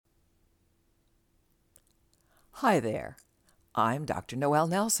Hi there. I'm Dr. Noel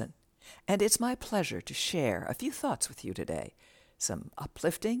Nelson, and it's my pleasure to share a few thoughts with you today. Some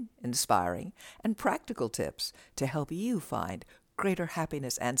uplifting, inspiring, and practical tips to help you find greater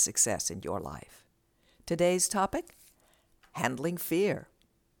happiness and success in your life. Today's topic: handling fear.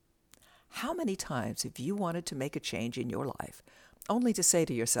 How many times have you wanted to make a change in your life, only to say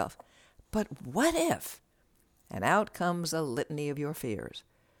to yourself, "But what if?" And out comes a litany of your fears.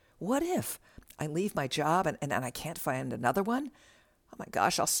 What if I leave my job and I can't find another one? Oh my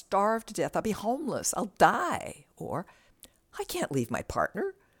gosh, I'll starve to death. I'll be homeless. I'll die. Or, I can't leave my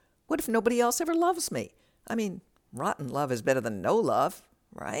partner. What if nobody else ever loves me? I mean, rotten love is better than no love,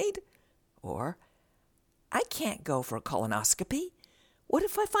 right? Or, I can't go for a colonoscopy. What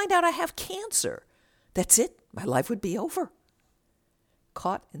if I find out I have cancer? That's it. My life would be over.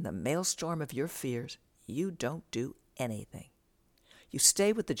 Caught in the maelstrom of your fears, you don't do anything. You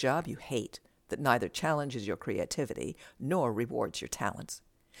stay with the job you hate that neither challenges your creativity nor rewards your talents.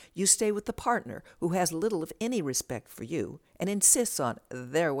 You stay with the partner who has little if any respect for you and insists on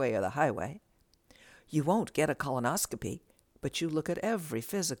their way or the highway. You won't get a colonoscopy, but you look at every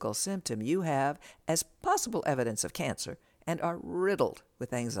physical symptom you have as possible evidence of cancer and are riddled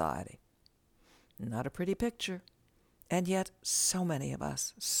with anxiety. Not a pretty picture. And yet, so many of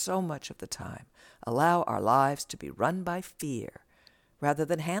us, so much of the time, allow our lives to be run by fear rather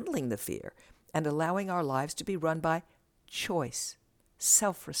than handling the fear and allowing our lives to be run by choice,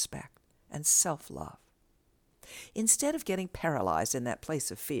 self-respect, and self-love. Instead of getting paralyzed in that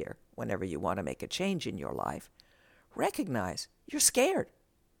place of fear whenever you want to make a change in your life, recognize you're scared.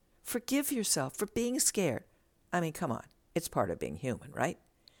 Forgive yourself for being scared. I mean, come on, it's part of being human, right?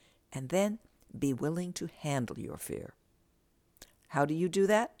 And then be willing to handle your fear. How do you do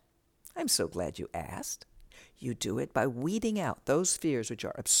that? I'm so glad you asked. You do it by weeding out those fears which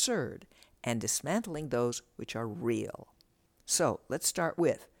are absurd and dismantling those which are real. So let's start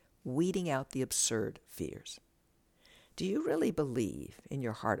with weeding out the absurd fears. Do you really believe in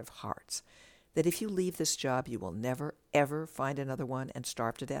your heart of hearts that if you leave this job you will never, ever find another one and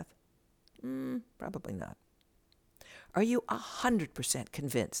starve to death? Probably not. Are you 100%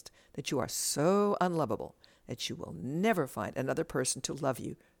 convinced that you are so unlovable that you will never find another person to love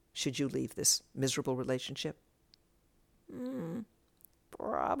you should you leave this miserable relationship?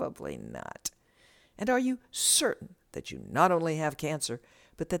 Probably not. And are you certain that you not only have cancer,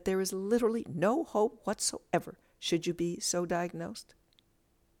 but that there is literally no hope whatsoever should you be so diagnosed?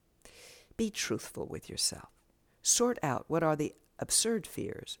 Be truthful with yourself. Sort out what are the absurd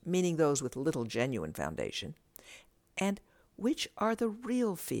fears, meaning those with little genuine foundation, and which are the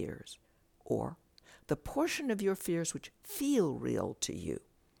real fears, or the portion of your fears which feel real to you,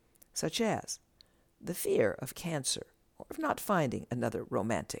 such as the fear of cancer or of not finding another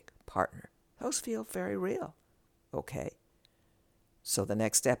romantic partner. Those feel very real. Okay. So the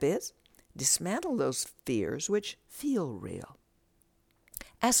next step is dismantle those fears which feel real.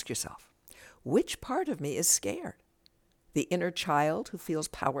 Ask yourself, which part of me is scared? The inner child who feels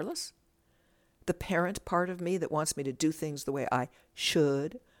powerless? The parent part of me that wants me to do things the way I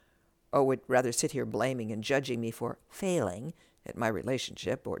should, or would rather sit here blaming and judging me for failing at my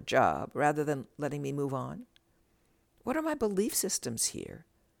relationship or job rather than letting me move on? What are my belief systems here?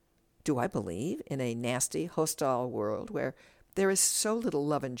 Do I believe in a nasty, hostile world where there is so little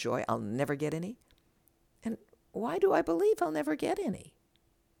love and joy I'll never get any? And why do I believe I'll never get any?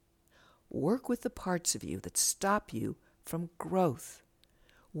 Work with the parts of you that stop you from growth.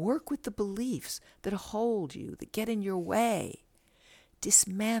 Work with the beliefs that hold you, that get in your way.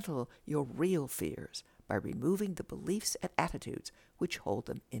 Dismantle your real fears by removing the beliefs and attitudes which hold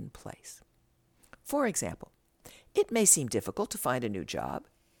them in place. For example, it may seem difficult to find a new job,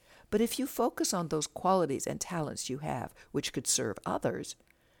 but if you focus on those qualities and talents you have which could serve others,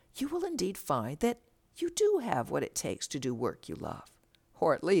 you will indeed find that you do have what it takes to do work you love,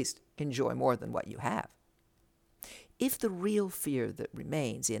 or at least enjoy more than what you have. If the real fear that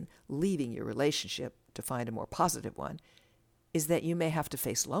remains in leaving your relationship to find a more positive one is that you may have to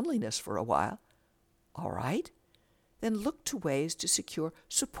face loneliness for a while, all right, then look to ways to secure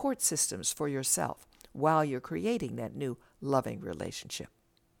support systems for yourself while you're creating that new loving relationship.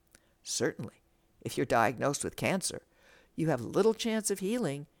 Certainly, if you're diagnosed with cancer, you have little chance of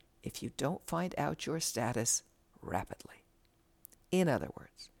healing if you don't find out your status rapidly. In other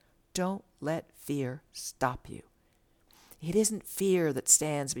words, don't let fear stop you. It isn't fear that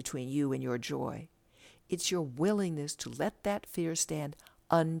stands between you and your joy. It's your willingness to let that fear stand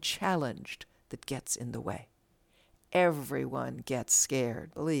unchallenged that gets in the way. Everyone gets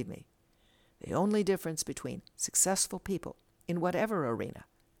scared, believe me. The only difference between successful people in whatever arena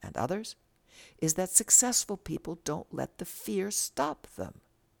and others is that successful people don't let the fear stop them.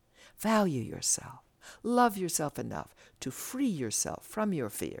 Value yourself. Love yourself enough to free yourself from your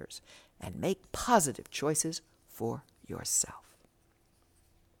fears and make positive choices for yourself.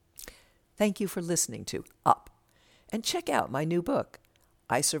 Thank you for listening to Up, and check out my new book,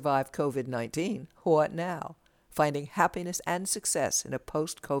 I Survived COVID-19, What Now? Finding Happiness and Success in a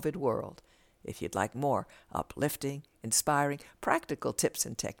Post-COVID World. If you'd like more uplifting, inspiring, practical tips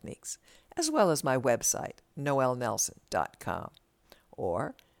and techniques, as well as my website, noelnelson.com.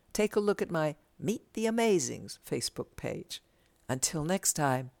 Or take a look at my Meet the Amazings Facebook page. Until next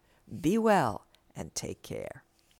time, be well and take care.